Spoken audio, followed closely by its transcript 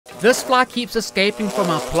This fly keeps escaping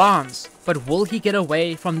from our plants, but will he get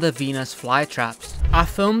away from the Venus flytraps? I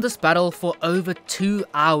filmed this battle for over 2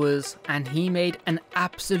 hours and he made an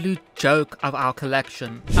absolute joke of our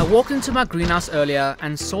collection. I walked into my greenhouse earlier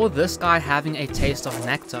and saw this guy having a taste of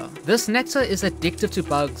nectar. This nectar is addictive to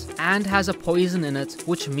bugs and has a poison in it,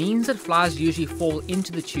 which means that flies usually fall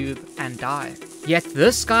into the tube and die. Yet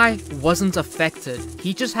this guy wasn't affected.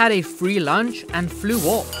 He just had a free lunch and flew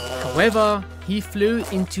off. However, he flew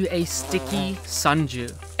into a sticky sundew.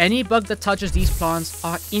 Any bug that touches these plants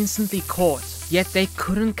are instantly caught, yet they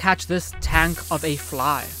couldn't catch this tank of a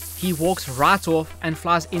fly. He walks right off and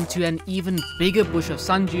flies into an even bigger bush of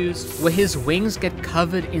sundews where his wings get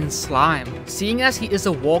covered in slime. Seeing as he is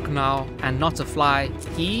a walk now and not a fly,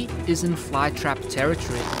 he is in flytrap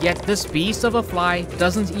territory. Yet this beast of a fly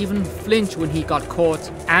doesn't even flinch when he got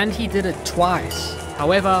caught, and he did it twice.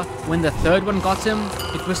 However, when the third one got him,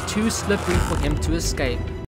 it was too slippery for him to escape.